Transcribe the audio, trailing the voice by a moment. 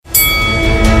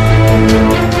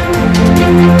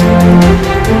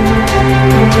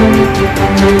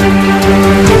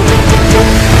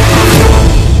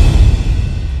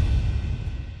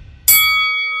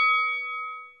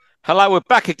Hello, we're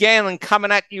back again and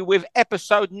coming at you with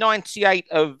episode 98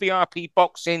 of VIP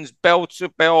Boxing's Bell to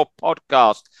Bell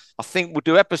podcast. I think we'll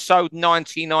do episode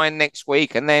 99 next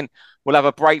week, and then we'll have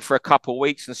a break for a couple of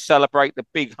weeks and celebrate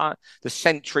the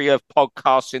century of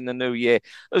podcasts in the new year.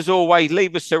 As always,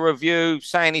 leave us a review,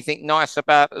 say anything nice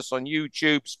about us on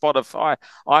YouTube, Spotify,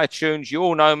 iTunes. You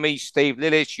all know me, Steve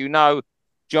Lillis. You know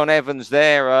John Evans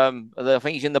there. I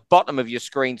think he's in the bottom of your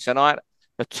screen tonight,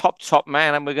 the top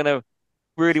man, and we're going to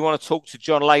really want to talk to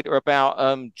John later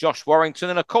about Josh Warrington.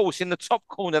 And, of course, in the top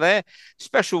corner there,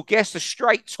 special guest, a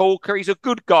straight talker. He's a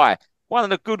good guy, one of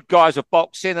the good guys of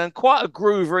boxing and quite a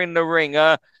groover in the ring.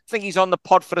 I think he's on the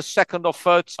pod for the second or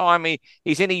third time.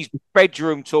 He's in his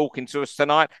bedroom talking to us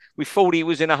tonight. We thought he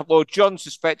was John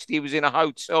suspected he was in a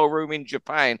hotel room in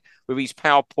Japan with his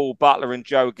pal Paul Butler and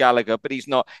Joe Gallagher, but he's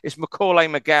not. It's Macaulay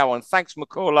McGowan. Thanks,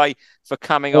 Macaulay, for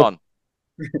coming on.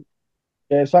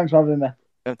 Yeah, thanks for having me.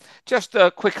 Just a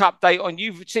quick update on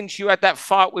you since you had that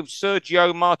fight with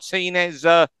Sergio Martinez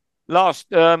last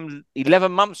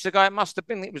 11 months ago. It must have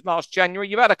been. It was last January.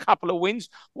 You've had a couple of wins.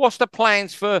 What's the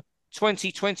plans for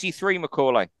 2023,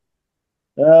 Macaulay?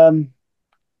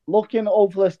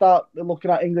 Hopefully start looking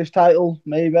at English title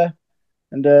maybe,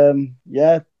 and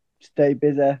stay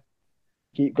busy,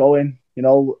 keep going.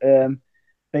 I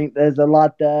think there's a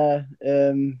lad there.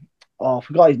 I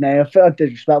forgot his name. I feel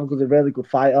disrespectful because he's a really good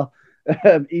fighter.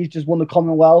 He's just won the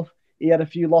Commonwealth. He had a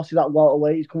few losses at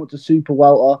welterweight. He's come up to super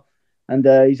welter, and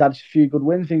he's had a few good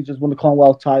wins. He's just won the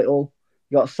Commonwealth title.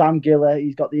 You got Sam Giller.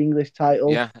 He's got the English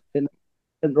title. Yeah, I think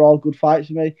they're all good fights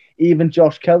for me. Even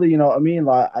Josh Kelly, you know what I mean?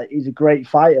 Like he's a great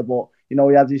fighter, but he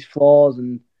has his flaws.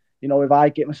 And if I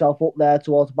get myself up there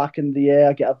towards the back end of the year,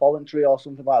 I get a voluntary or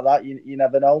something like that. You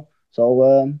never know.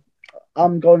 So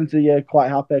I'm going into the year quite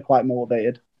happy, quite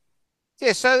motivated.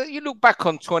 Yeah, so you look back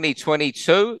on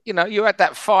 2022, you had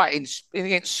that fight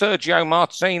against Sergio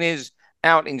Martinez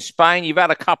out in Spain. You've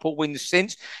had a couple wins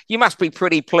since. You must be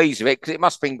pretty pleased with it because it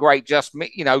must have been great just,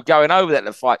 going over there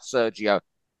to fight Sergio.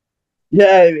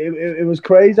 Yeah, it was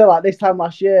crazy. Like this time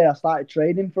last year, I started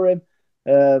training for him.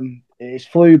 It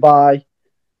flew by.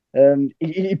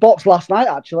 He boxed last night,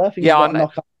 actually. I think he got a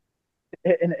knockout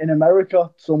in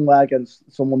America somewhere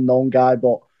against some unknown guy,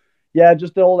 but yeah,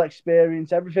 just the whole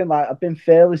experience, everything. Like I've been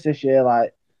fearless this year,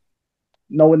 like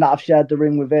knowing that I've shared the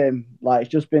ring with him. Like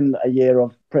it's just been a year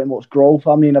of pretty much growth.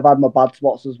 I mean, I've had my bad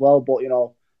spots as well, but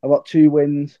I've got 2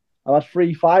 wins. I've had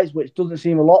 3 fights, which doesn't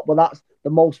seem a lot, but that's the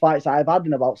most fights I've had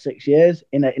in about 6 years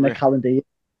in a calendar year.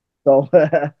 So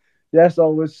so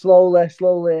we're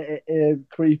slowly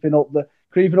creeping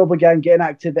up again, getting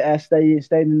activity,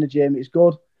 staying in the gym. It's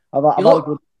good. I've had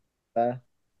a good.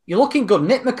 You're looking good,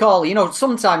 Nick McCauley.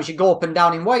 Sometimes you go up and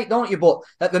down in weight, don't you? But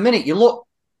at the minute, you look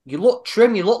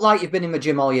trim. You look like you've been in the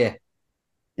gym all year.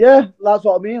 Yeah, that's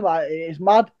what I mean. Like it's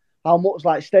mad how much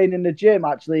like staying in the gym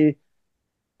actually,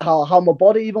 how my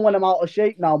body, even when I'm out of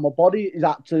shape now, my body is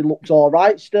actually looks all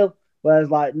right still. Whereas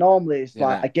like normally it's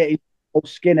like I get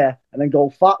skinny and then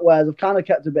go fat. Whereas I've kind of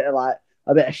kept a bit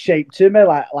of shape to me,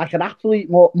 like an athlete,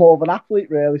 more of an athlete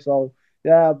really. So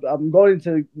yeah, I'm going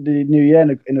into the new year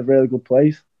in a really good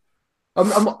place.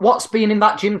 What's been in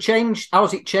that gym changed?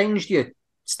 How's it changed your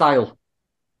style?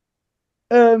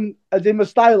 As in my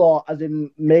style or as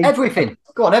in me? Everything.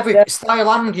 Go on, everything. Yeah.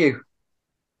 Style and you.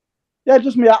 Yeah,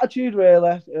 just my attitude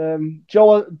really.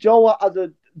 Joe has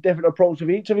a different approach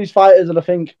with each of his fighters, and I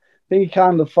think he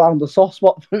kind of found a soft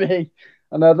spot for me.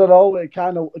 And I don't know, it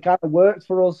kind of works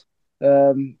for us.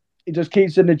 He just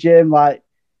keeps in the gym, like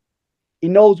he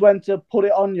knows when to put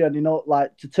it on you, and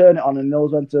like to turn it on, and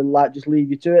knows when to like just leave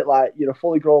you to it. Like you're a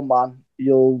fully grown man,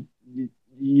 you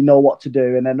know what to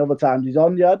do. And then other times he's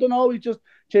on you. I don't know. He's just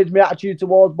changed my attitude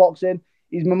towards boxing.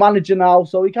 He's my manager now,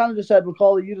 so he kind of just said,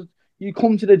 "Macaulay, you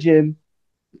come to the gym,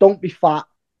 don't be fat,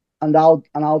 and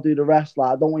I'll do the rest.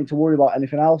 Like I don't want you to worry about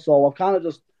anything else." So I've kind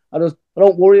of I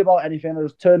don't worry about anything. I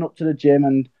just turn up to the gym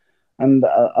and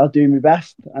I'll do my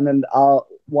best, and then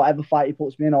whatever fight he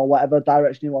puts me in or whatever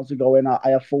direction he wants to go in, I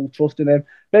have full trust in him.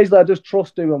 Basically, I just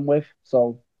trust who I'm with,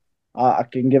 so I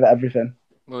can give it everything.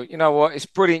 Well, you know what? It's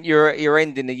brilliant you're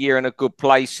ending the year in a good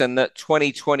place and that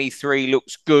 2023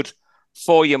 looks good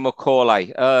for you,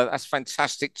 Macaulay. That's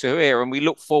fantastic to hear, and we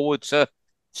look forward to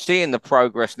seeing the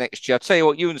progress next year. I'll tell you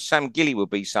what, you and Sam Gilly will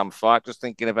be some fight, just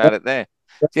thinking about it there.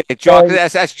 Yeah, John,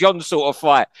 that's John's sort of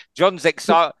fight. John's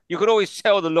excited. You can always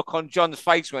tell the look on John's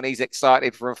face when he's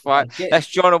excited for a fight.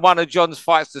 That's one of John's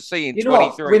fights to see in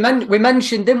 23. We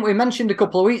mentioned, didn't we? Mentioned a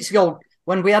couple of weeks ago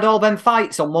when we had all them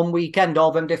fights on one weekend,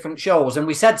 all them different shows, and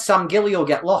we said Sam Gilly will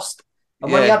get lost. And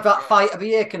when he had that fight of the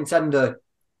year contender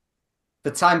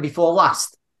the time before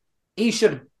last, he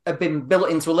should had been built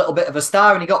into a little bit of a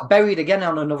star, and he got buried again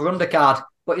on another undercard.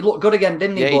 But he looked good again,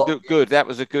 didn't he? Yeah, he looked good. That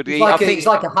was a good. He's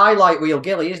like a highlight reel,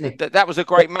 Gilly, isn't he? That was a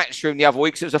great match for him the other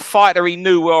week. It was a fighter he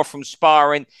knew well from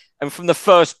sparring, and from the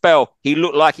first bell, he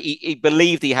looked like he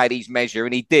believed he had his measure,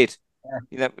 and he did. Yeah.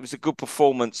 You know, it was a good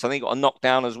performance. I think he got a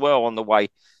knockdown as well on the way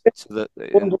to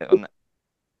the.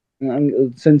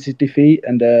 And since his defeat,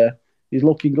 and he's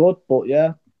looking good. But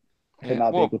yeah, I think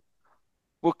that'd be a good.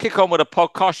 We'll kick on with a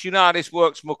podcast. You know how this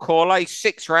works, Macaulay.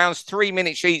 6 rounds, 3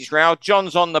 minutes each round.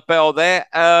 John's on the bell there.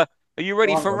 Are you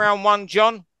ready for round one,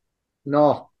 John?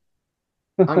 No.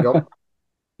 Hang on.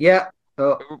 Yeah.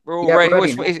 We're all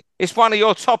ready. It's one of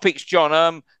your topics,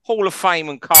 John. Hall of Fame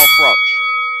and Carl Froch.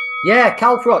 Yeah,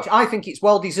 Carl Froch. I think it's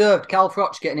well deserved. Carl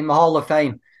Froch getting in the Hall of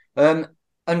Fame. And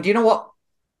you know what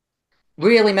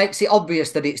really makes it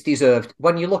obvious that it's deserved?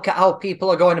 When you look at how people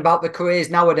are going about their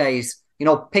careers nowadays, you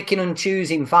know, picking and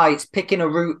choosing fights, picking a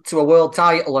route to a world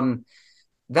title and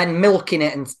then milking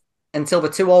it until they're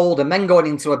too old and then going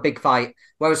into a big fight.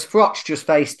 Whereas Froch just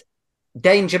faced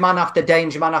danger man after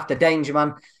danger man after danger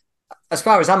man. As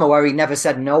far as I'm aware, he never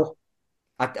said no.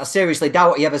 I seriously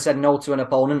doubt he ever said no to an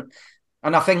opponent.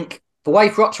 And I think the way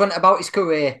Froch went about his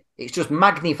career, it's just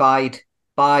magnified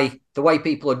by the way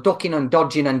people are ducking and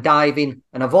dodging and diving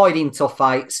and avoiding tough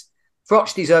fights.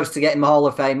 Froch deserves to get in the Hall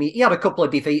of Fame. He had a couple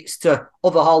of defeats to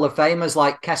other Hall of Famers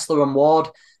like Kessler and Ward,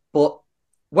 but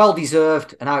well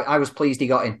deserved, and I was pleased he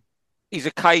got in. He's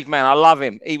a caveman. I love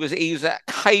him. He was a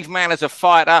caveman as a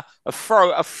fighter,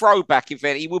 a throwback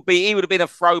event. He would have been a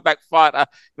throwback fighter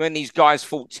when these guys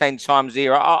fought 10 times a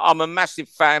year. I'm a massive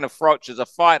fan of Froch as a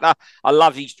fighter. I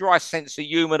love his dry sense of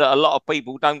humour that a lot of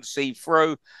people don't see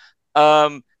through.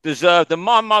 Deserved. And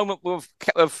my moment with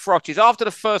Froch is after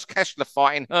the first Kessler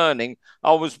fight in Herning,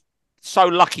 I was so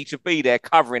lucky to be there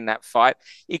covering that fight.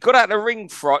 He got out of the ring,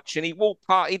 Froch, and he walked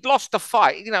past. He'd lost the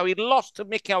fight. You know, he'd lost to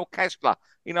Mikhail Kessler,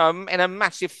 you know, in a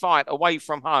massive fight away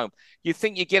from home. You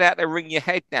think you get out the ring, your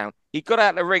head down. He got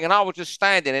out the ring, and I was just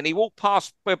standing, and he walked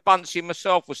past where Buncey and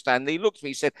myself were standing. He looked at me,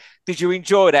 he said, "Did you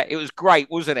enjoy that? It was great,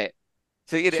 wasn't it?"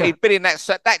 So he'd been in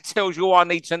that. That tells you all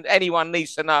anyone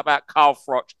needs to know about Carl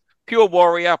Froch. Pure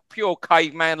warrior, pure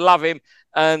caveman, love him,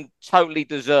 and totally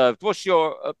deserved. What's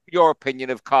your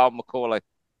opinion of Carl Macaulay?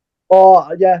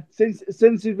 Oh yeah, since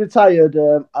he's retired,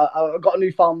 I got a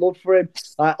newfound love for him.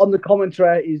 On the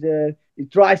commentary, his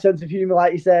dry sense of humour,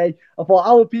 like you say. I thought,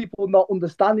 how are people not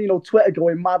understanding? You know, Twitter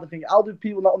going mad. I think, how do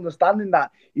people not understanding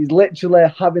that he's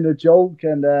literally having a joke?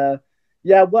 And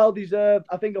yeah, well deserved.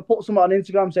 I think I put something on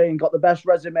Instagram saying got the best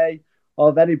resume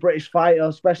of any British fighter,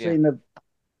 especially in the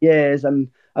years. And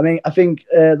I mean, I think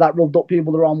that rubbed up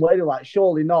people the wrong way. They're like,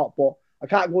 surely not. But I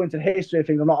can't go into history. I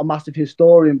think I'm not a massive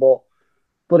historian, but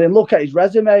then look at his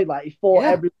resume. Like, he fought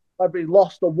every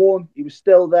lost or won. He was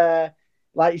still there.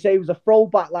 Like you say, he was a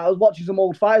throwback. Like, I was watching some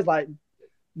old fighters, like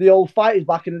the old fighters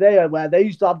back in the day, where they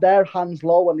used to have their hands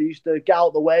low and they used to get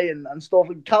out the way and stuff.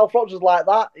 And Carl Froch was like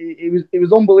that. He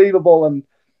was unbelievable. And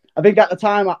I think at the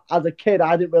time, as a kid,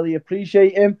 I didn't really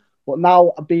appreciate him. But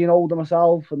now, being older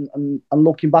myself and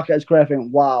looking back at his career, I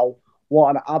think, wow,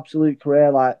 what an absolute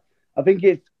career. Like, I think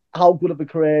it's how good of a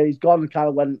career he's gone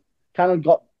and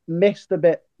got missed a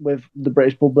bit with the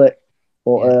British public,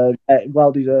 but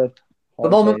well deserved. The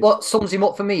moment what sums him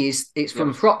up for me is it's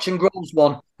from Froch and Groves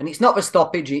one, and it's not a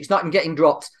stoppage, it's not him getting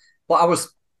dropped, but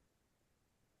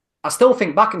I still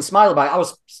think back and smile about it. I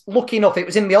was lucky enough, it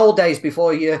was in the old days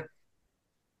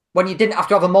when you didn't have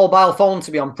to have a mobile phone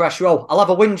to be on press row. I'll have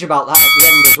a whinge about that at the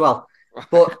end as well.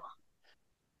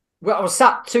 But I was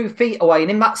sat 2 feet away,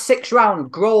 and in that 6th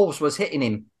round, Groves was hitting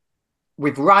him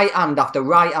with right hand after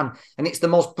right hand. And it's the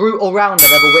most brutal round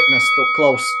I've ever witnessed up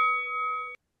close.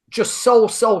 Just so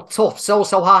tough, so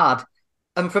hard.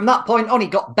 And from that point on, he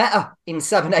got better in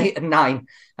 7, 8, and 9.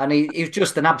 And he was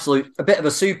just a bit of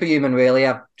a superhuman, really.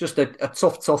 Just a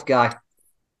tough guy.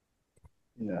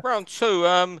 Yeah. Round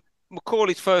 2,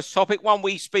 Macaulay's first topic, one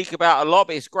we speak about a lot,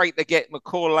 but it's great to get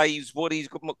Macaulay's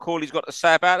got to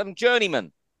say about them.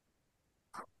 Journeyman.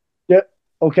 Yeah,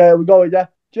 okay, we go with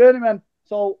that. Journeyman.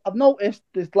 So I've noticed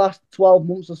this last 12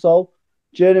 months or so,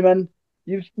 Journeyman,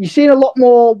 you've seen a lot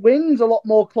more wins, a lot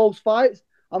more close fights.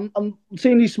 I'm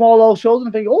seeing these small old shows and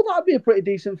I think, oh, that'd be a pretty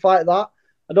decent fight, that.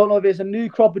 I don't know if it's a new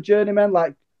crop of Journeymen,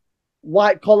 like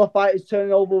white collar fighters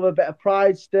turning over with a bit of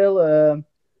pride still.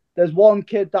 There's one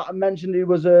kid that I mentioned who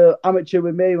was an amateur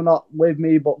with me, well, not with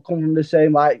me, but come from the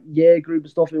same like year group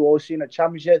and stuff. We've always seen at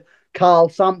championship. Carl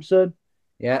Sampson.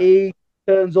 Yeah. He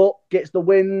turns up, gets the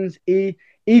wins. He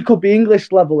could be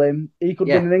English leveling. He could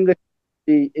be an English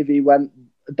if he went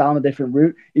down a different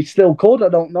route. He still could, I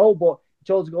don't know, but he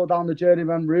chose to go down the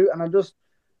Journeyman route. And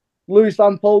Louis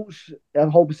Van Poach, I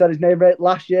hope I said his name right,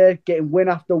 last year, getting win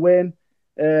after win.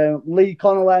 Lee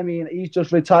Connolly, I mean, he's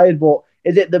just retired, but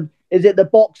is it the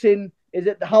boxing? Is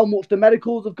it how much the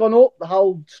medicals have gone up?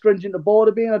 How stringent the board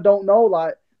have been? I don't know.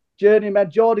 Like,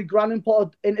 Journeyman, Jordy Grannon put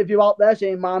an interview out there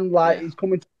saying, man, like, he's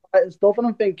coming to fight and stuff. And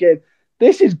I'm thinking,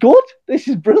 this is good. This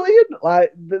is brilliant.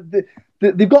 Like,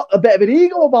 they've got a bit of an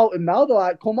ego about him now. They're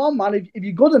like, come on, man, if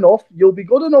you're good enough, you'll be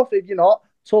good enough. If you're not,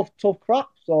 tough crap.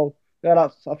 So, yeah,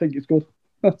 I think it's good.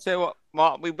 So what,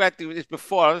 Mark, we've had this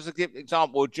before. I was to give an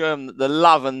example of German, the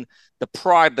love and the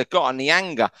pride they got and the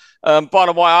anger. By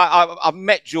the way, I've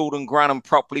met Jordan Grannon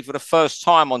properly for the first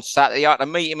time on Saturday. I had to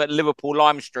meet him at Liverpool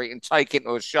Lime Street and take him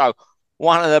to a show.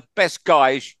 One of the best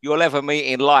guys you'll ever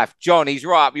meet in life. John, he's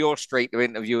right up your street to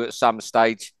interview at some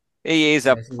stage. He is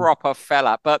a proper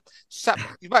fella. But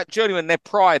about Journeyman, their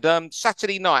pride.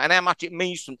 Saturday night and how much it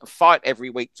means to them to fight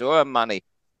every week to earn money.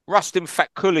 Rustin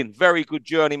Fatkullin, very good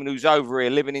journeyman who's over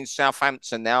here, living in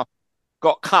Southampton now,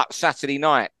 got cut Saturday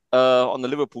night on the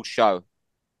Liverpool show.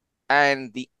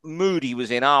 And the mood he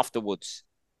was in afterwards,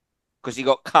 because he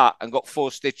got cut and got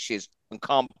 4 stitches and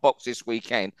can't box this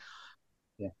weekend.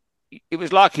 Yeah. It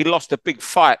was like he lost a big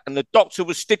fight. And the doctor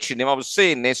was stitching him. I was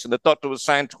seeing this, and the doctor was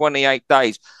saying 28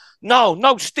 days. No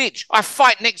stitch. I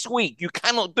fight next week. You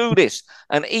cannot do this.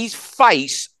 And his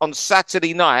face on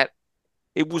Saturday night,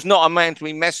 it was not a man to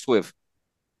be messed with.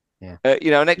 Yeah.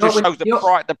 And it just shows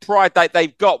the pride that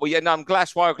they've got. Well, I'm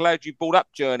glad you brought up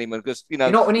Journeyman, because, You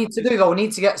know what we need to do, though? We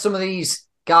need to get some of these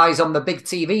guys on the big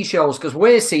TV shows, because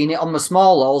we're seeing it on the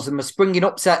small holes and we're springing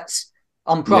upsets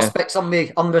on prospects on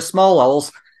the small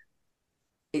holes.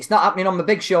 It's not happening on the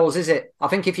big shows, is it? I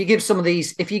think if you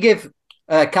give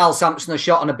Carl Sampson a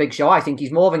shot on a big show, I think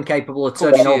he's more than capable of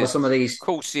turning over some of these. Of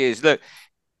course he is. Look,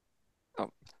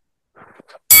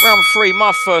 round 3,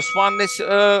 my first one. This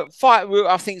fight,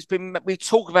 I think we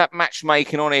talk about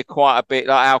matchmaking on here quite a bit.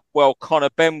 Like how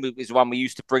Conor Benn is one we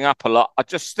used to bring up a lot. I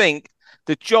just think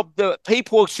the job that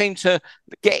people seem to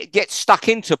get stuck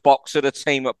into Boxer, the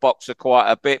team at Boxer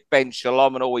quite a bit, Ben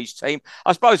Shalom and all his team.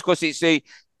 I suppose because he's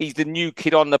the new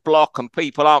kid on the block and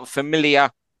people aren't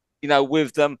familiar,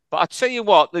 with them. But I tell you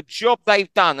what, the job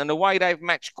they've done and the way they've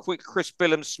matched Chris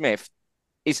Billam-Smith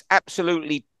is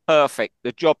absolutely perfect.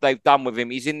 The job they've done with him.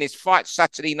 He's in this fight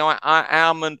Saturday night,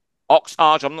 Almond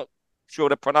Oxharge. I'm not sure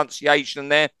the pronunciation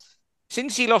there.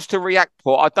 Since he lost to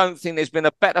Riakporhe, I don't think there's been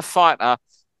a better fighter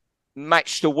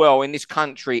matched to well in this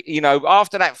country.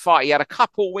 After that fight, he had a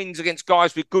couple wins against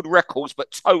guys with good records,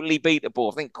 but totally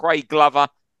beatable. I think Craig Glover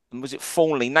and was it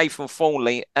Nathan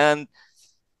Thornley. And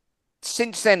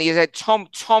since then, he's had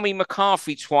Tommy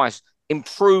McCarthy twice.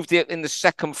 Improved it in the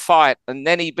second fight, and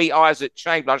then he beat Isaac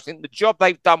Chamberlain. I think the job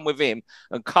they've done with him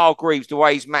and Carl Greaves, the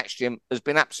way he's matched him, has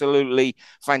been absolutely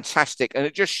fantastic. And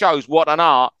it just shows what an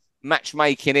art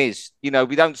matchmaking is. We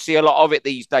don't see a lot of it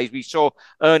these days. We saw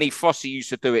Ernie Fossey used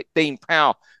to do it, Dean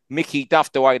Powell, Mickey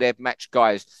Duff, the way they've matched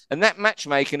guys. And that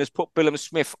matchmaking has put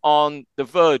Billam-Smith on the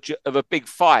verge of a big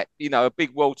fight, a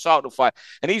big world title fight.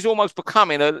 And he's almost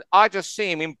becoming I just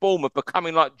see him in Bournemouth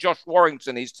becoming like Josh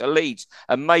Warrington is to Leeds,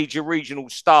 a major regional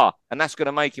star. And that's going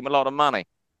to make him a lot of money.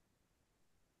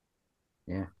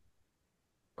 Yeah.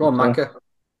 Go on, Micah.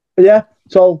 Yeah.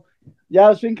 So, I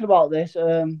was thinking about this.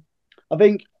 I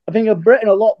think in Britain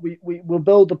a lot, we will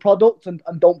build a product and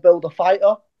don't build a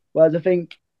fighter. Whereas I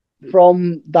think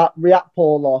from that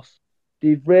Riakporhe loss,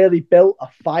 they've really built a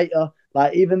fighter.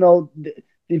 Like, even though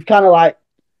they've kind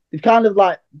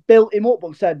of built him up,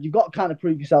 but said you've got to kind of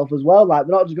prove yourself as well. Like,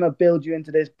 we're not just going to build you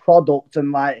into this product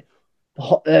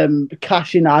and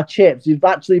cash in our chips. You've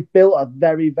actually built a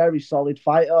very, very solid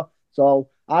fighter. So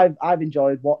I've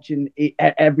enjoyed watching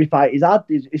every fight he's had.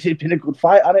 It's been a good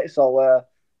fight, hasn't it? So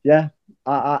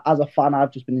as a fan,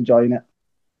 I've just been enjoying it.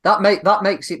 That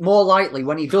makes it more likely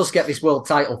when he does get this world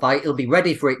title fight, he'll be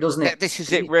ready for it, doesn't it? Yeah, this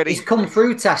is it, ready. He's come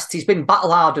through tests. He's been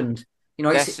battle hardened.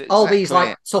 It's all these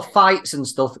tough fights and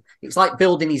stuff. It's like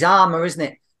building his armor, isn't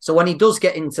it? So when he does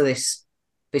get into this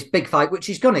big fight, which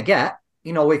he's going to get,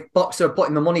 if Boxer are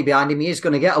putting the money behind him, he is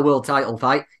going to get a world title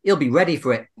fight. He'll be ready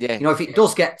for it. Yeah. If it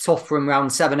does get tough from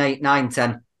round 7, 8, 9,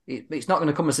 10, it's not going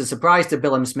to come as a surprise to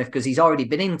Billam-Smith because he's already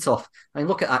been in tough. I mean,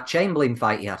 look at that Chamberlain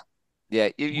fight he had. Yeah,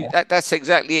 that's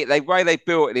exactly it. The way they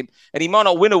built him, and he might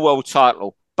not win a world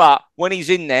title, but when he's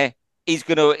in there, he's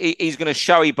gonna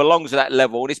show he belongs at that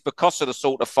level, and it's because of the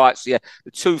sort of fights. Yeah,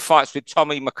 the 2 fights with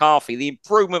Tommy McCarthy, the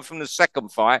improvement from the second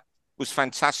fight was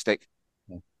fantastic.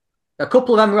 A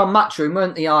couple of them were on Matchroom,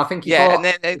 weren't they? I think he fought,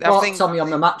 I think Tommy on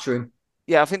the Matchroom.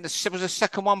 Yeah, I think was the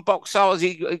second one Boxer.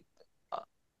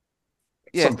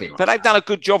 Yeah, something like but they've done a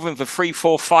good job of him for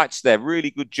 3-4 fights there.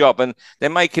 Really good job. And they're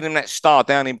making him that star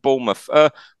down in Bournemouth.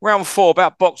 Round 4,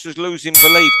 about boxers losing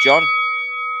belief, John.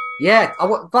 Yeah,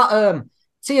 that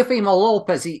Teofimo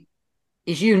Lopez,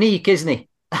 he's unique, isn't he?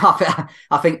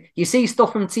 I think you see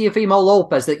stuff from Teofimo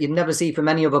Lopez that you'd never see from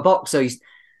any other boxer.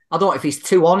 I don't know if he's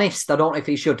too honest. I don't know if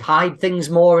he should hide things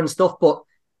more and stuff, but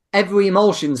every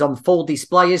emotion's on full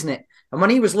display, isn't it? And when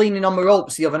he was leaning on the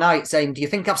ropes the other night saying, "Do you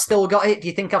think I've still got it? Do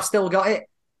you think I've still got it?"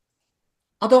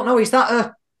 I don't know. Is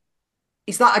that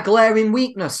a glaring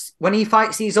weakness? When he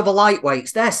fights these other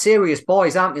lightweights, they're serious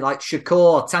boys, aren't they? Like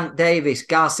Shakur, Tank Davis,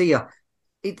 Garcia.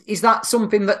 Is that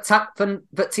something that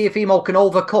Teofimo can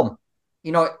overcome?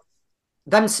 You know,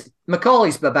 them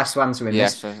McCauley's the best to answer in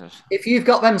this. Yes. If you've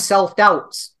got them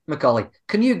self-doubts, Macaulay,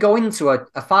 can you go into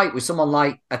a fight with someone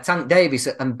like a Tank Davis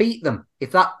and beat them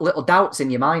if that little doubt's in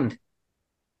your mind?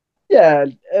 Yeah,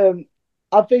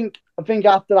 I think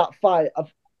after that fight,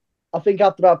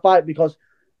 because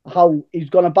how he's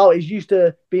gone about, he's used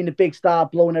to being a big star,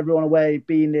 blowing everyone away,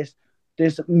 being this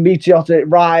meteoric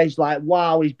rise, like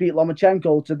wow, he's beat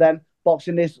Lomachenko, to then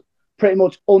boxing this pretty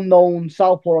much unknown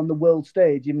southpaw on the world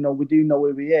stage, even though we do know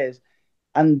who he is,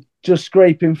 and just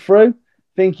scraping through.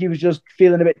 I think he was just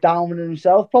feeling a bit down on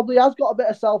himself. Probably has got a bit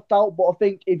of self-doubt, but I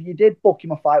think if you did book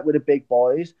him a fight with the big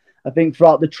boys, I think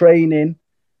throughout the training,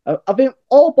 I think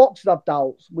all boxers have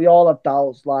doubts. We all have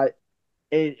doubts. Like,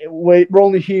 we're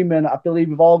only human. I believe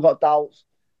we've all got doubts.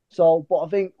 So, but I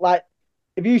think, like,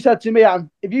 if you said to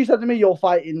me you're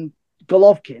fighting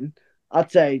Golovkin,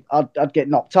 I'd say I'd get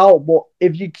knocked out. But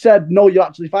if you said no, you're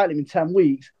actually fighting him in 10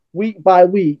 weeks, week by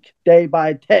week, day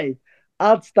by day,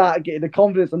 I'd start getting the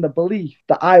confidence and the belief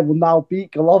that I will now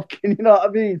beat Golovkin. You know what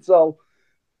I mean? So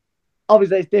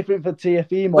obviously it's different for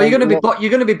Teofimo. Well, you're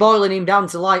going to be boiling him down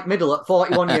to light middle at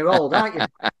 41-year-old, aren't you?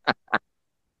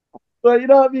 But you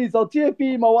know what I mean? So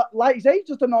Teofimo, like you say, he's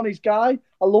just an honest guy.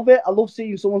 I love it. I love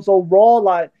seeing someone so raw.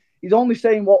 Like, he's only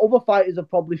saying what other fighters have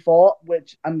probably thought,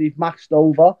 and they've maxed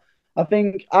over. I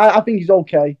think he's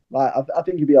okay. Like, I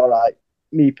think he'll be all right.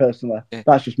 Me personally,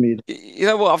 that's just me. You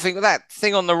know what? I think that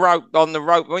thing on the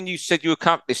rope. When you said you were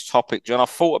coming up this topic, John, I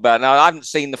thought about it. Now, I haven't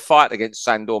seen the fight against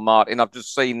Sandor Martin. I've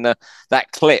just seen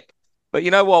that clip. But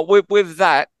you know what? With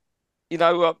that, you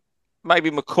know,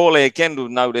 maybe Macaulay again will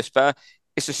know this better.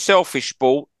 It's a selfish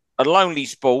sport, a lonely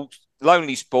sport,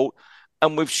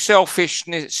 and with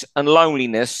selfishness and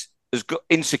loneliness,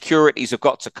 insecurities have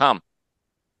got to come.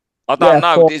 I don't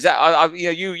know. Is that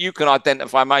you can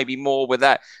identify maybe more with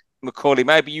that, Macaulay?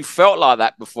 Maybe you felt like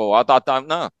that before. I don't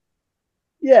know.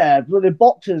 Yeah, but the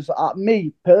boxers,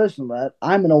 me personally,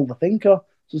 I'm an overthinker.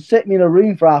 So sit me in a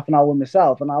room for half an hour with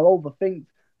myself, and I'll overthink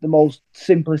the most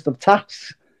simplest of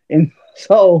tasks.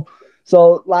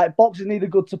 So like, boxers need a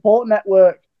good support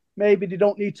network. Maybe they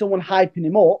don't need someone hyping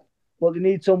him up, but they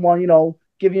need someone,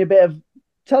 giving you a bit of,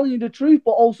 telling you the truth,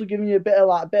 but also giving you a bit of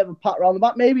a pat around the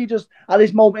back. Maybe just at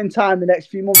this moment in time, the next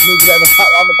few months, needs a bit of a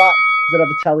pat around the back instead of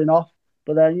a telling off.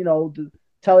 But then, the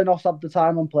telling offs have the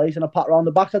time and place, and a pat around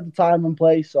the back at the time and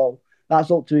place. So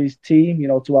that's up to his team,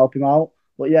 to help him out.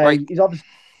 But yeah, he's obviously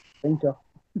a thinker.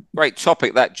 Great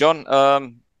topic, that,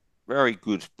 John. Very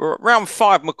good. Round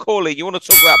 5, Macaulay, you want to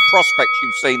talk about prospects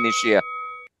you've seen this year?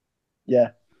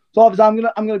 Yeah. So obviously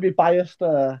I'm gonna be biased.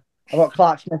 I've got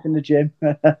Clark Smith in the gym.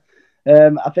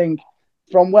 I think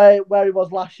from where he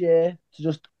was last year to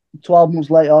just 12 months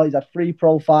later, he's had 3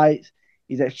 pro fights.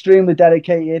 He's extremely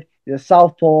dedicated. He's a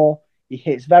southpaw. He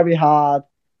hits very hard.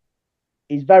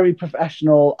 He's very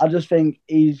professional. I just think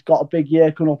he's got a big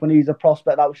year coming up, and he's a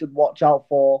prospect that we should watch out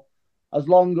for. As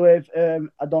long with,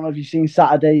 I don't know if you've seen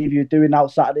Saturday, if you're doing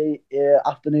out Saturday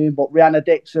afternoon, but Rihanna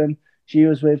Dixon, she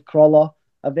was with Crawler.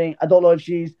 I don't know if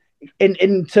she's,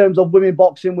 in terms of women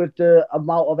boxing, with the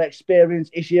amount of experience,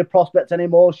 is she a prospect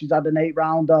anymore? She's had an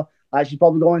 8-rounder. Like, she's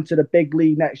probably going to the big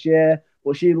league next year,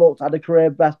 but she had a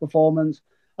career best performance.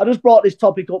 I just brought this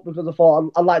topic up because I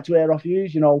thought I'd like to hear off you.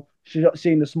 She's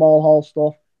seen the small hall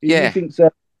stuff. Yeah. You think so?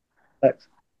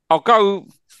 I'll go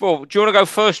for. Do you want to go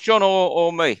first, John,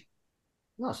 or me?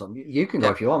 No, so you can go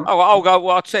if you want. Oh, I'll go.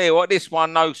 Well, I'll tell you what. This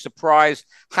one, no surprise.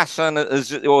 Hassan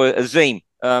or Azim.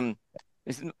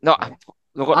 It's not.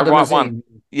 I've got Adam the right Azim. one.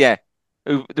 Yeah,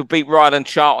 who beat Ryland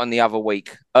Charlton the other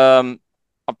week.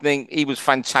 I think he was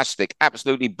fantastic,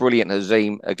 absolutely brilliant.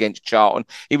 Azim against Charlton.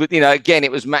 He was, again,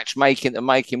 it was matchmaking to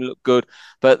make him look good.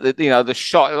 But the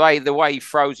shot, the way he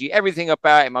throws you, everything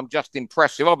about him, I'm just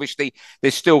impressive. Obviously,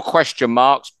 there's still question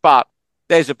marks, but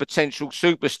there's a potential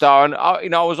superstar.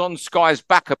 And I was on Sky's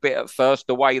back a bit at first,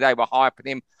 the way they were hyping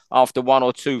him after 1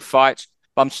 or 2 fights.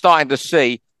 But I'm starting to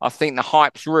see, I think the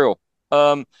hype's real.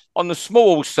 On the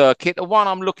small circuit, the one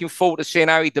I'm looking forward to seeing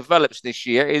how he develops this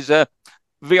year is a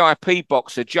VIP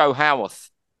boxer, Joe Howarth.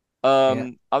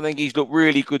 I think he's looked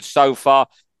really good so far.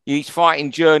 He's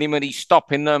fighting journeymen, he's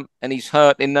stopping them, and he's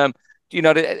hurting them. You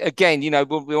know, again, you know,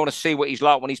 we want to see what he's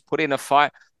like when he's put in a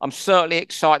fight. I'm certainly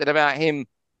excited about him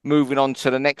moving on to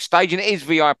the next stage. And it is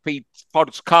VIP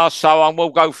podcast, so I will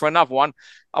go for another one.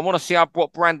 I want to see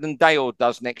what Brandon Dayord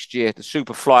does next year, the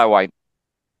super flyweight.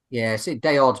 Yeah, see,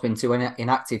 Dayord's been too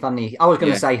inactive, hasn't he? I was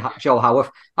going to say Joe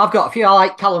Howarth. I've got a few. I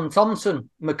like Callum Thompson,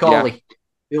 Macaulay,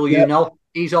 who you know.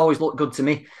 He's always looked good to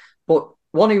me. But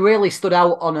one who really stood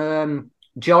out on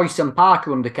Joyce and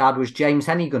Parker undercard was James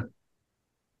Hennigan.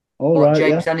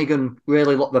 James Hennigan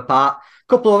really looked the part. A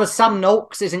couple of us, Sam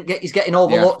Noakes he's getting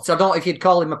overlooked. I don't know if you'd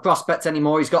call him a prospect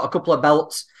anymore. He's got a couple of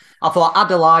belts. I thought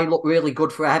Adelaide looked really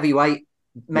good for a heavyweight.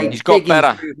 He's got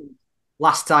better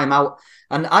last time out.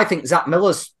 And I think Zach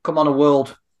Miller's come on a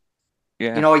world.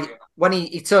 Yeah. You know, when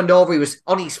he turned over, he was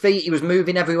on his feet. He was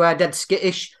moving everywhere, dead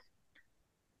skittish.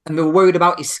 And we were worried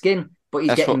about his skin. But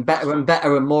he's getting better and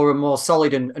better and more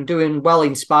solid and doing well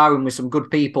in sparring with some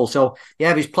good people. So,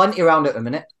 yeah, there's plenty around at the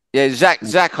minute. Yeah,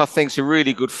 Zach, I think, is a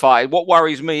really good fight. What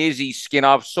worries me is his skin.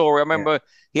 I remember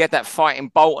he had that fight in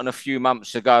Bolton a few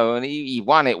months ago, and he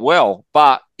won it well.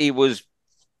 But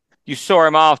you saw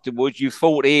him afterwards. You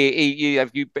thought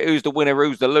who's the winner,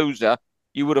 who's the loser.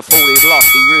 You would have thought he'd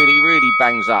lost. He really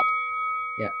bangs up.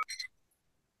 Yeah.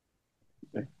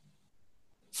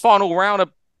 Final round, a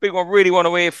big one. Really want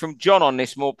to hear from John on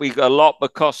this a lot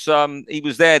because he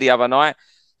was there the other night.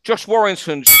 Josh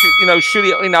Warrington, should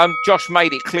he? Josh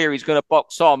made it clear he's going to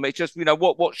box on. It's just,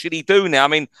 what should he do now? I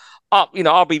mean,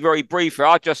 I'll be very brief here.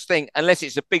 I just think unless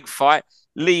it's a big fight,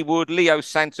 Lee Wood, Leo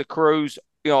Santa Cruz,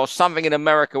 something in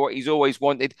America, what he's always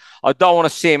wanted. I don't want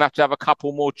to see him have to have a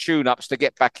couple more tune-ups to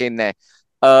get back in there.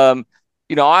 I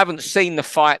haven't seen the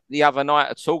fight the other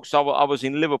night at all, so I was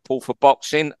in Liverpool for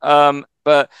boxing.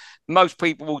 But most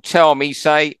people will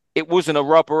say it wasn't a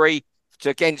robbery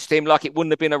against him, like it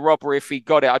wouldn't have been a robbery if he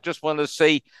got it. I just wanted to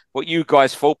see what you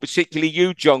guys thought, particularly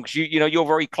you, John, because you're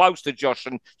very close to Josh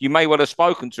and you may well have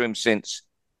spoken to him since.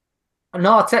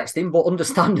 No, I texted him, but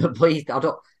understandably,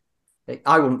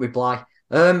 I wouldn't reply.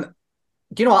 Do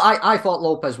you know what? I thought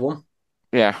Lopez won.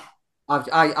 Yeah.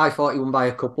 I thought he won by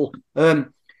a couple.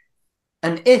 And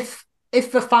if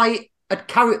the fight had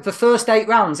carried the first 8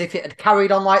 rounds, if it had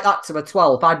carried on like that to the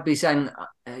 12th, I'd be saying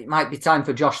it might be time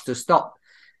for Josh to stop.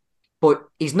 But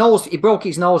he broke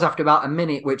his nose after about a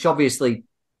minute, which obviously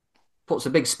puts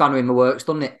a big spanner in the works,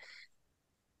 doesn't it?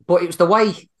 But it was the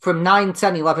way from 9,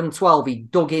 10, 11, 12, he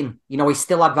dug in. He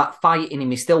still had that fight in him.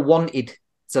 He still wanted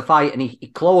to fight, and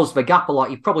he closed the gap a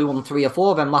lot. He probably won 3 or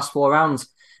 4 of them last 4 rounds.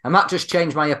 And that just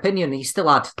changed my opinion. He still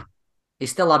had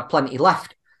plenty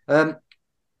left. I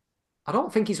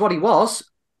don't think he's what he was,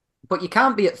 but you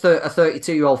can't be at a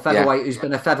 32-year-old featherweight who's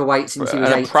been a featherweight since he was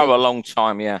 18. Pro a long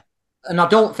time, yeah. And I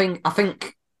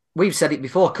think we've said it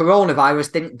before,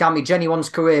 coronavirus didn't damage anyone's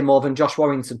career more than Josh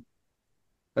Warrington.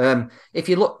 If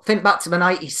you think back to the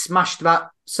night he smashed that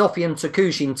Sofian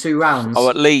Takushi in 2 rounds. Oh,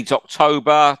 at Leeds,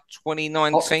 October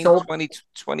 2019,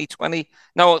 2020.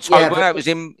 No, October. Yeah, it was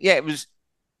in. Yeah, it was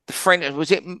the French.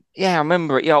 Was it? Yeah, I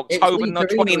remember it. Yeah, October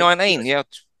 2019. Yeah,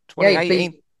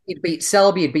 2018. He'd beat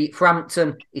Selby. He'd beat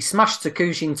Frampton. He smashed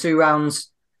Takushi in 2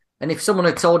 rounds. And if someone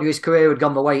had told you his career had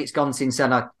gone the way it's gone since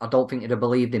then, I don't think you'd have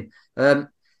believed him. I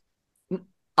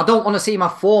don't want to see him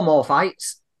have 4 more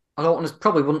fights.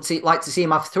 Probably wouldn't like to see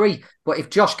him have 3. But if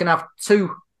Josh can have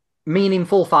 2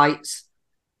 meaningful fights,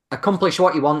 accomplish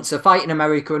what he wants, a fight in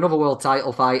America, another world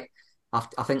title fight,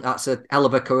 I think that's a hell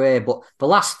of a career. But the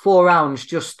last 4 rounds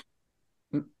just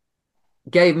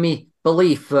gave me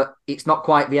belief that it's not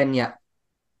quite the end yet.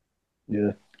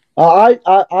 Yeah.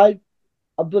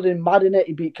 I'm bloody mad in it.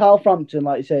 He beat Carl Frampton,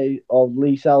 like you say, or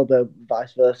Lee Selder,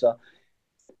 vice versa.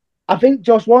 I think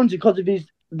Josh Warrington, because of his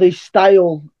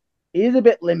style, he is a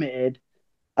bit limited.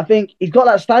 I think he's got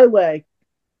that style where,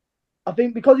 I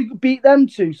think because he could beat them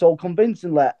 2 so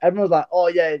convincingly, everyone's like, oh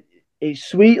yeah, it's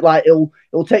sweet. Like he'll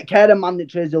take care of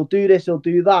mandatories, he'll do this, he'll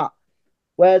do that.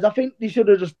 Whereas I think they should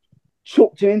have just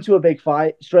chucked him into a big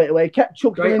fight straight away. Kept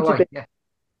chucking him into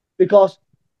because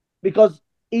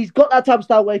he's got that type of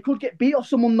style where he could get beat off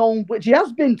some unknown, which he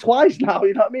has been twice now,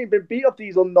 you know what I mean? Been beat off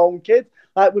these unknown kids.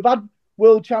 Like, we've had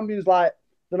world champions, like,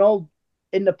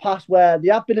 in the past where they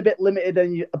have been a bit limited,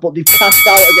 but they've cashed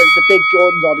out against the big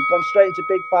guns or they've gone straight into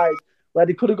big fights where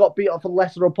they could have got beat off of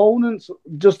lesser opponents,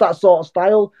 just that sort of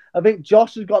style. I think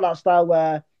Josh has got that style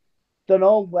where,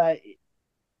 where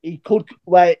he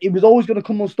was always going to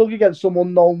come unstuck against some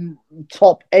unknown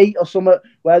top 8 or something,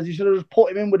 whereas he should have just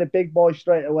put him in with a big boy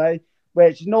straight away.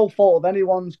 which is no fault of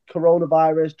anyone's.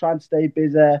 Coronavirus, trying to stay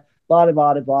busy, blah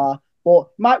blah blah blah. But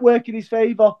it might work in his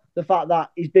favour the fact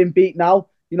that he's been beat now.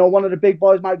 You know, one of the big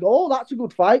boys might go, "Oh, that's a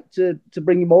good fight to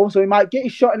bring him over." So he might get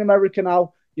his shot in America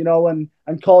now, you know, and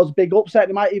cause big upset.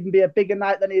 It might even be a bigger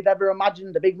night than he'd ever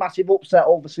imagined, a big massive upset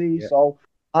overseas. Yeah. So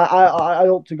I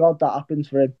hope to God that happens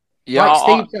for him. Yeah,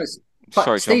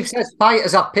 like Steve says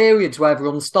fighters have periods where they're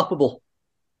unstoppable.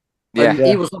 Yeah,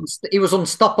 he was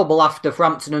unstoppable after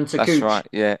Frampton and Takouch. That's right.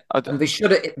 Yeah, and they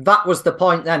should have. That was the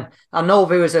point. Then I know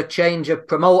there was a change of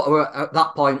promoter at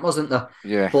that point, wasn't there?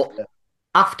 Yeah. But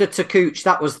after Takouch,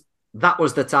 that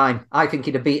was the time. I think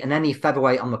he'd have beaten any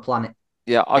featherweight on the planet.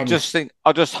 Yeah, I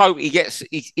just hope he gets.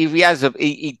 If he has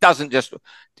he doesn't just,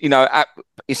 you know,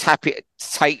 is happy to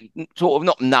take sort of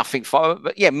not nothing fight,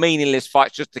 but meaningless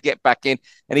fights just to get back in,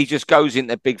 and he just goes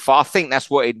into big fight. I think that's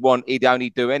what he'd want. He'd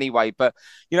only do anyway. But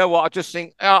you know what?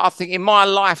 I think in my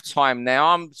lifetime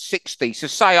now, I'm 60. So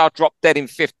say I drop dead in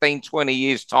 15, 20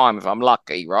 years time if I'm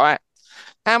lucky, right?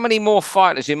 How many more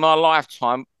fighters in my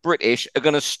lifetime, British, are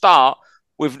going to start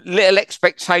with little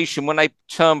expectation when they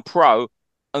turn pro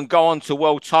and go on to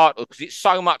world title, because it's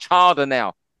so much harder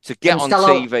now to get on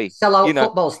TV. Sell out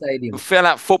football stadiums. Fill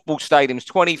out football stadiums,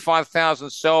 25,000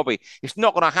 Selby. It's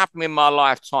not going to happen in my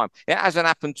lifetime. It hasn't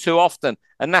happened too often.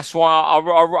 And that's why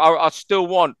I still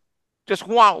want just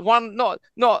one not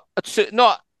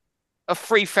a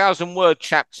 3,000 word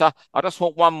chapter. I just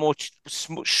want one more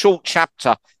short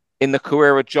chapter in the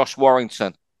career of Josh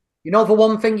Warrington. You know, the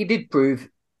one thing he did prove,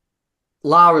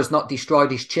 Lara's not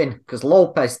destroyed his chin, because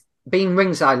Lopez, being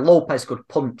ringside, Lopez could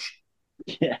punch.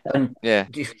 Yeah. And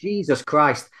Jesus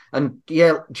Christ. And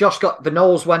Josh got the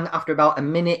nose went after about a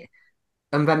minute.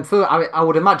 And then I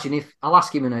would imagine, if I'll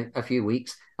ask him in a few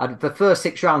weeks, the first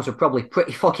 6 rounds were probably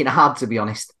pretty fucking hard, to be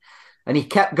honest. And he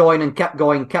kept going and kept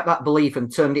going, kept that belief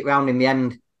and turned it round in the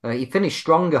end. He finished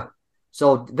stronger.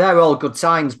 So they're all good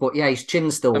signs, but his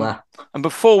chin's still there. And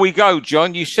before we go,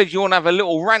 John, you said you want to have a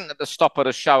little rant at the stop of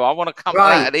the show. I want to come to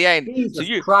that at the end. Jesus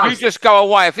you Christ. Just go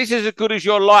away. If this is as good as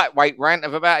your lightweight rant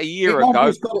of about a year ago.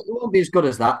 It won't be as good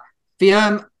as that.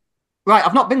 Right,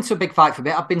 I've not been to a big fight for a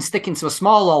bit. I've been sticking to a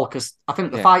small hole because I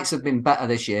think the fights have been better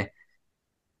this year.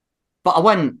 But I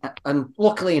went, and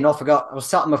luckily enough, I was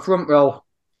sat in my front row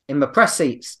in my press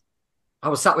seats. I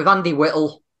was sat with Andy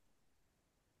Whittle,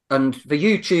 and the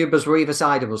YouTubers were either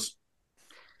side of us.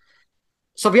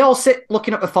 So we all sit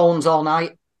looking at the phones all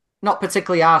night, not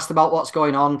particularly asked about what's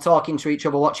going on, talking to each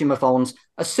other, watching the phones.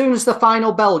 As soon as the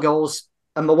final bell goes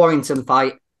and the Warrington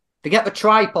fight, they get the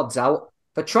tripods out.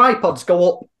 The tripods go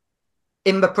up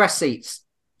in the press seats.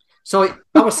 So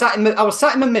I was sat in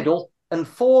the middle, and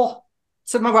 4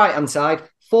 to my right-hand side,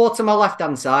 4 to my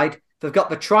left-hand side. They've got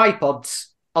the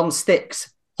tripods on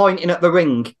sticks pointing at the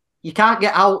ring. You can't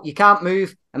get out, you can't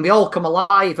move, and they all come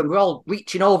alive, and we're all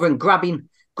reaching over and grabbing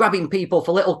people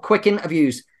for little quick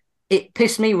interviews. It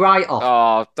pissed me right off.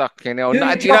 Oh, fucking hell. Do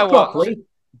you know what?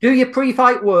 Do your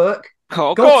pre-fight work.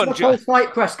 Go to a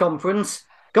post-fight press conference.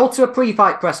 Go to a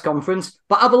pre-fight press conference,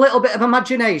 but have a little bit of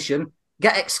imagination.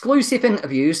 Get exclusive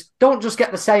interviews. Don't just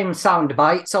get the same sound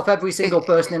bites off every single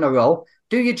person in a row.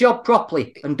 Do your job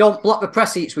properly and don't block the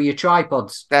press seats with your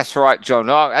tripods. That's right, John.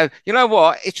 You know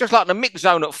what? It's just like the mix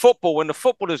zone at football when the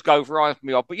footballers go for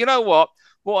me off. But you know what?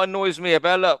 What annoys me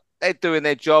about, look, they're doing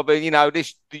their job, and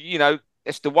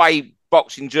it's the way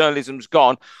boxing journalism's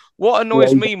gone. What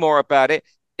annoys me more about it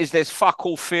is there's fuck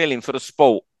all feeling for the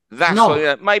sport.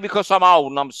 That's maybe because I'm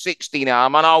old and I'm 60 now.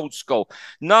 I'm an old school.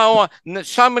 No,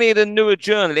 so many of the newer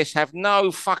journalists have no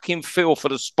fucking feel for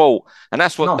the sport, and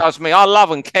that's what does me. I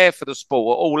love and care for the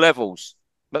sport at all levels.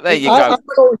 But there you go.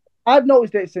 I've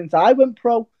noticed it since I went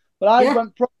pro, but I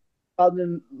went pro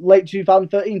in late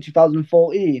 2013,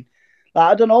 2014.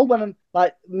 Like, I don't know, when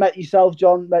I met yourself,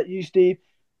 John, met you, Steve.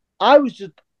 I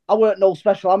weren't no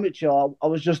special amateur. I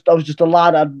was just a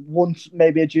lad. I'd won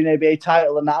maybe a junior ABA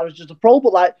title, and I was just a pro.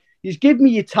 But you give me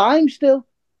your time still.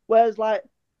 Whereas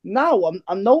now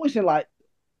I'm noticing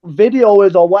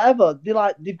videos or whatever.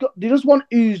 They just want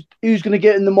who's going to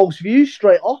get in the most views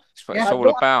straight off. That's what it's all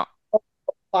about.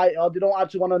 Or they don't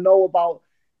actually want to know about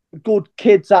good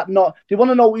kids that not. They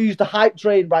want to know who's the hype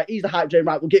train. Right, he's the hype train.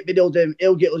 Right, we'll get videos of him.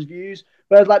 He'll get us views.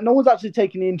 Whereas no one's actually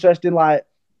taking the interest in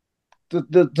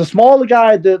the smaller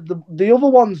guy, the other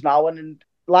ones now, and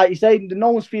like you say,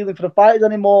 no one's feeling for the fighters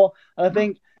anymore. And I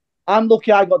think I'm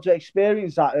lucky I got to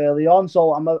experience that early on.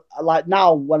 So I'm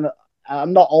now when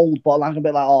I'm not old, but a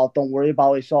bit don't worry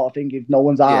about it sort of thing if no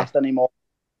one's asked anymore.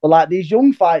 But these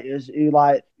young fighters who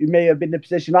may have been in the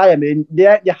position I am in,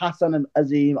 your Hassan and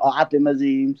Azim or Adam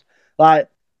Azims,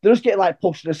 they're just getting like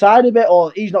pushed aside a bit,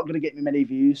 or he's not going to get me many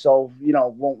views, so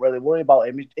won't really worry about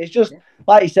him. It's just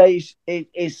like you say,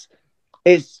 it's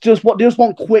just what they just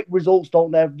want quick results,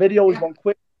 don't they? Videos want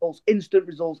quick results,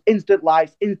 instant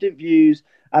likes, instant views,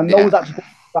 and no one's actually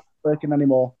working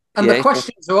anymore. And the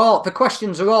questions are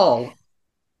all.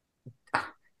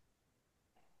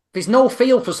 There's no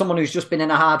feel for someone who's just been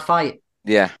in a hard fight.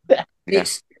 Yeah.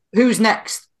 It's who's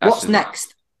next? What's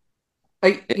next?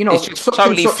 It's just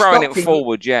totally throwing it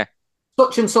forward, yeah.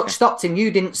 Such and such stopped him. You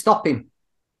didn't stop him.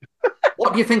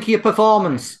 What do you think of your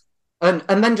performance? And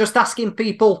then just asking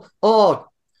people, let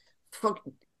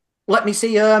me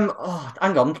see. Hang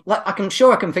on. I'm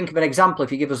sure I can think of an example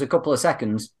if you give us a couple of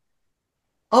seconds.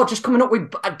 Just coming up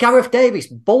with Gareth Davies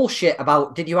bullshit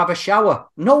about did you have a shower?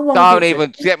 No one. Don't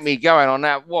even get me going on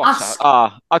that.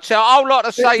 I'll tell a whole lot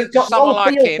to say to someone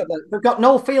like him. They've got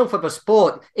no feel for the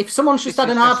sport. If someone's just had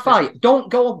an hard fight,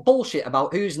 don't go bullshit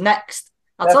about who's next.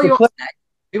 I'll tell you what's next.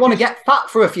 If you want to get fat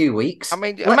for a few weeks. I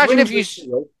mean, imagine if you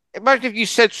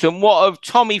said to them, what have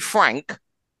Tommy Frank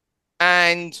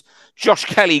and Josh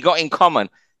Kelly got in common?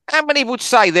 How many would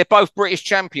say they're both British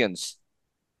champions?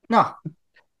 No.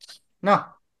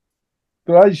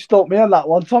 You stopped me on that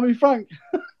one, Tommy Frank.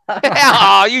 No,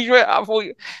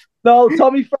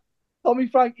 Tommy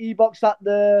Frank. He boxed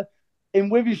in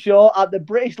Wivishore at the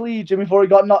British Legion before he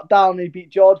got knocked down. He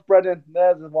beat George Brennan.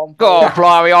 There's the one. God,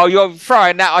 blimey! You're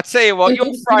throwing that. I tell you what,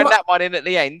 you're throwing that one in at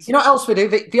the end. You know what else we do?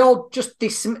 They all just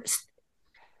dismiss.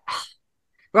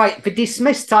 Right, they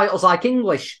dismiss titles like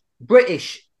English,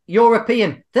 British,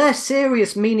 European. They're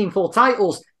serious, meaningful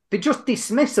titles. They just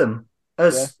dismiss them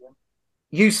as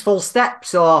useful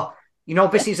steps, or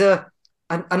this is a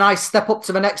nice step up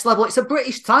to the next level. It's a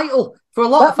British title for a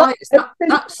lot of fighters.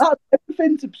 That's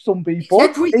everything to some people.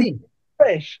 It's everything.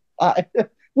 British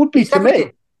would be to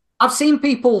me. I've seen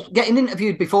people getting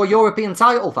interviewed before European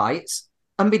title fights,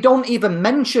 and they don't even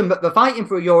mention that they're fighting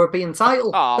for a European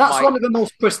title. That's one of the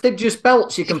most prestigious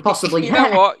belts you can possibly get. You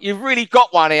know what? You've really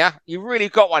got one here.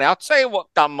 I'll tell you what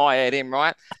done my head in,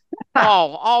 right?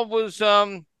 I was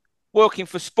working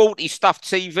for Sporty Stuff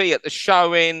TV at the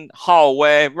show in Hull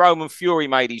where Roman Fury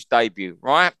made his debut,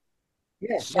 right?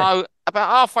 Yeah. So about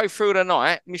halfway through the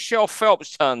night, Michelle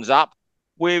Phelps turns up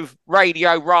with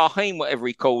Radio Raheem, whatever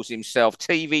he calls himself,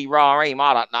 TV Raheem.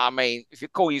 I don't know. I mean, if you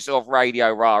call yourself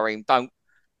Radio Raheem, don't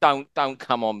come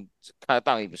on.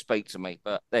 Don't even speak to me.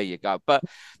 But there you go. But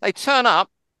they turn up.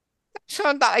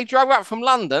 They drove up from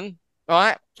London,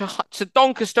 right, to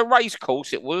Doncaster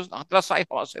Racecourse. It was. Did I say?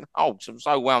 I said, I'm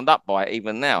so wound up by it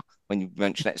even now. When you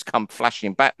mentioned it, it's come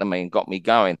flashing back to me and got me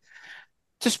going.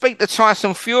 To speak to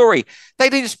Tyson Fury, they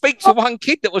didn't speak to one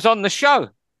kid that was on the show.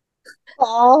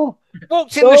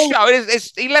 Walked in the show.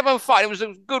 It's 11 fights. It was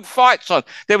a good fight on.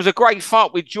 There was a great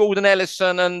fight with Jordan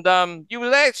Ellison and you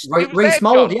were there. Reece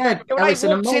Mould, yeah. They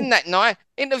walked in that night,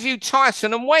 interviewed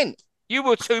Tyson and went. You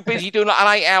were too busy doing like an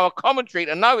 8-hour commentary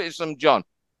to notice them, John.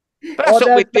 But that's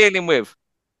what we're dealing with.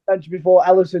 Mentioned before,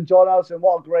 John Ellison.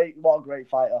 What a great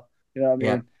fighter. You know what I mean?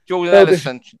 Yeah. Jordan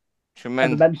Ellison,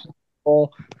 tremendous.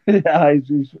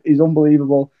 He's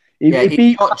unbelievable.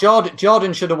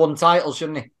 Jordan should have won titles,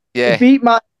 shouldn't he? Yeah. He beat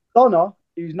Matt Donner,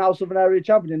 who's now Southern Area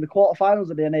champion, in the quarterfinals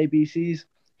of the NABCs a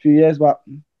few years back.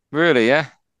 Really? Yeah.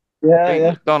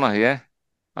 Yeah. Donner, yeah.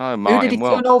 Oh, Martin, who did he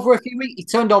turn over a few weeks? He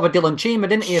turned over Dylan Cheema,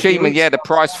 didn't he? Cheema, yeah, the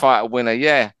prize fighter winner,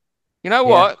 yeah. You know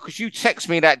what? Because you texted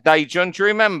me that day, John, do you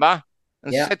remember?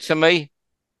 And said to me,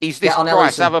 he's this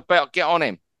price, have a bet, get on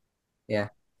him. Yeah.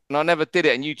 And I never did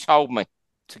it, and you told me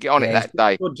to get on it that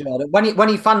day. Good, Jordan. When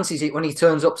he fancies it, when he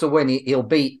turns up to win, he'll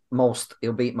beat most.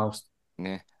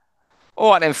 Yeah.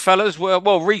 All right then, fellas.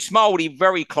 Well, Reece Mould,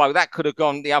 very close. That could have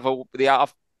gone the other. It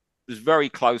was very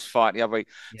close fight the other week.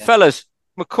 Yeah. Fellas,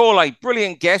 Macaulay,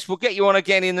 brilliant guest. We'll get you on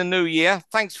again in the new year.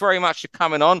 Thanks very much for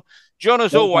coming on. John,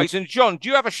 as always. And John, do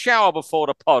you have a shower before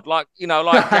the pod? Like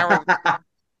Gary?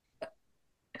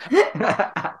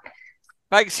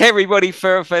 Thanks everybody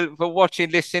for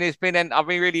watching, listening. I've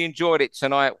really enjoyed it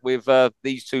tonight with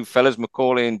these two fellas,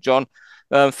 Macaulay and John.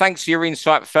 Thanks for your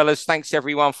insight, fellas. Thanks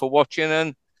everyone for watching,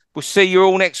 and we'll see you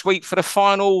all next week for the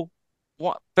final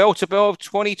bell to bell of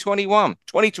 2021,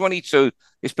 2022.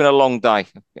 It's been a long day.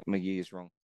 Get my years wrong.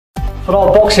 For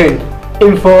all boxing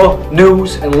info,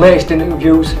 news, and latest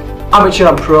interviews, amateur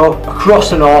and pro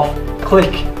across the north,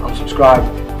 click and subscribe.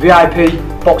 VIP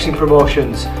Boxing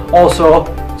Promotions. Also,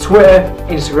 Twitter,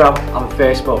 Instagram, and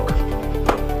Facebook.